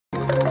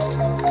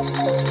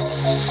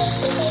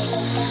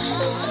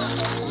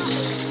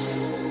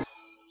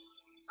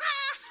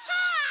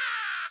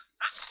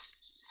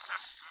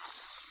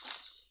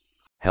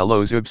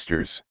Hello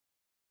Zoobsters.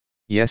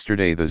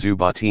 Yesterday the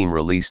Zooba team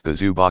released the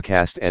Zooba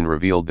cast and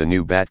revealed the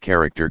new bat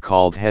character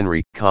called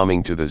Henry,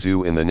 coming to the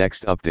zoo in the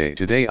next update.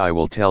 Today I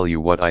will tell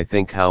you what I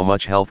think, how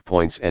much health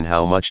points and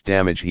how much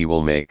damage he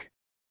will make.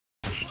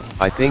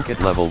 I think at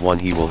level 1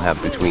 he will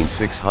have between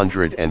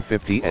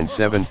 650 and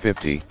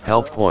 750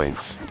 health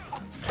points.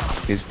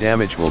 His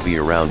damage will be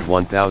around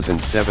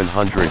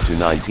 1700 to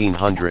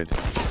 1900.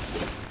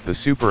 The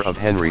super of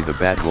Henry the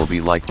bat will be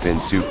like Fin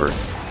Super.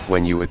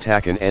 When you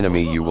attack an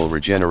enemy you will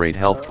regenerate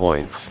health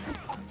points.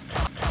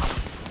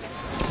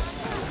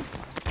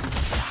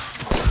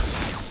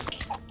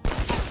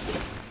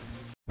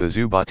 The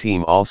Zooba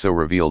team also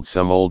revealed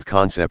some old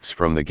concepts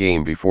from the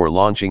game before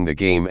launching the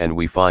game, and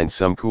we find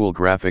some cool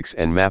graphics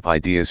and map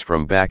ideas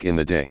from back in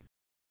the day.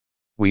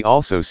 We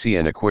also see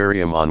an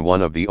aquarium on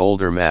one of the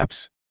older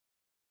maps.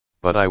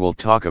 But I will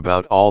talk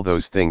about all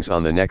those things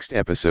on the next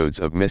episodes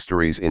of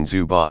Mysteries in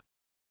Zooba.